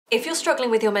If you're struggling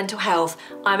with your mental health,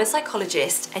 I'm a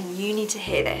psychologist and you need to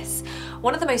hear this.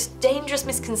 One of the most dangerous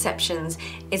misconceptions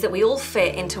is that we all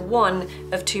fit into one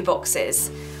of two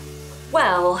boxes,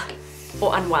 well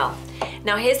or unwell.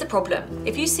 Now here's the problem.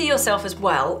 If you see yourself as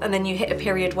well and then you hit a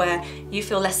period where you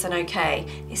feel less than okay,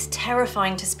 it's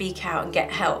terrifying to speak out and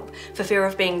get help for fear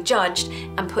of being judged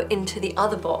and put into the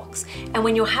other box. And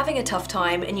when you're having a tough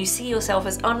time and you see yourself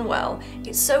as unwell,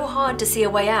 it's so hard to see a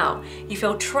way out. You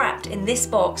feel trapped in this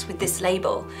box with this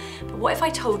label. But what if I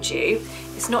told you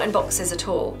it's not in boxes at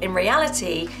all? In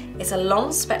reality, it's a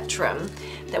long spectrum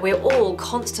that we're all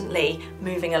constantly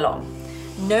moving along.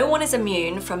 No one is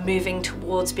immune from moving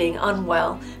towards being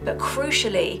unwell, but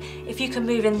crucially, if you can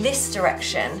move in this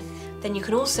direction, then you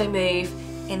can also move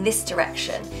in this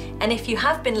direction. And if you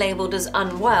have been labelled as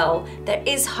unwell, there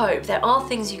is hope. There are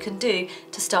things you can do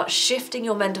to start shifting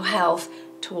your mental health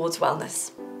towards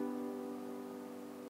wellness.